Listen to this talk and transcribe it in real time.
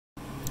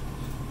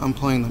I'm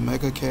playing the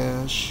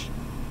MegaCash.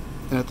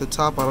 And at the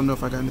top, I don't know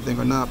if I got anything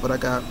or not, but I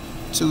got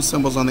 2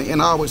 symbols on the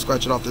end. I always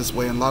scratch it off this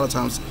way, and a lot of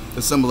times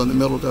the symbol in the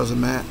middle doesn't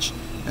match.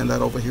 And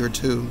that over here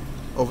too.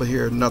 Over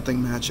here,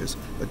 nothing matches.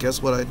 But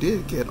guess what I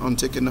did get on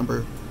ticket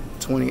number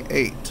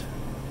 28?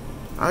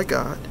 I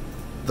got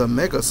the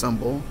mega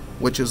symbol,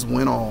 which is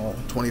win all.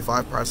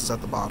 25 prices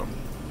at the bottom.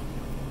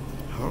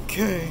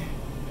 Okay,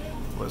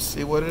 let's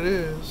see what it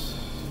is.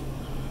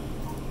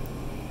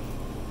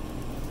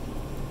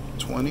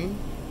 20,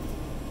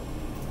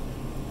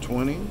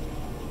 20,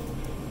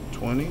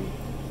 20,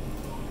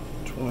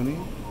 20.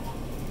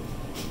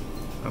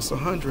 That's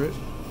 100.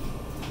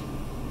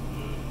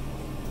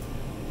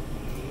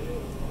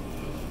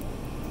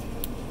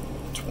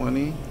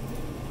 20,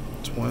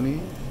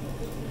 20,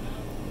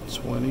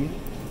 20.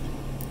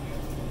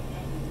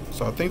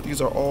 So I think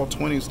these are all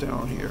 20s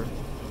down here.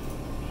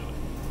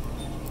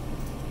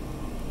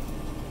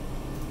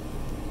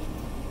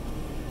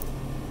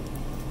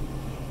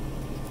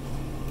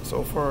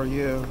 So far,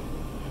 yeah.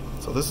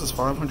 So this is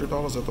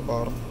 $500 at the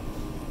bottom.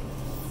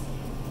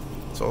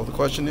 So the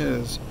question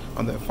is,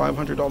 on that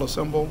 $500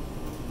 symbol,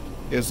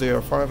 is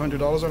there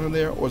 $500 under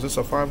there, or is this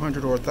a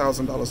 $500 or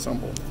 $1,000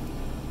 symbol?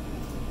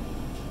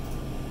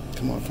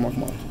 Come on, come on,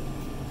 come on.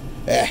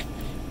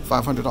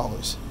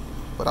 $500.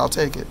 But I'll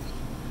take it.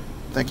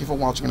 Thank you for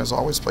watching, and as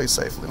always, play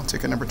safely on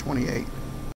ticket number 28.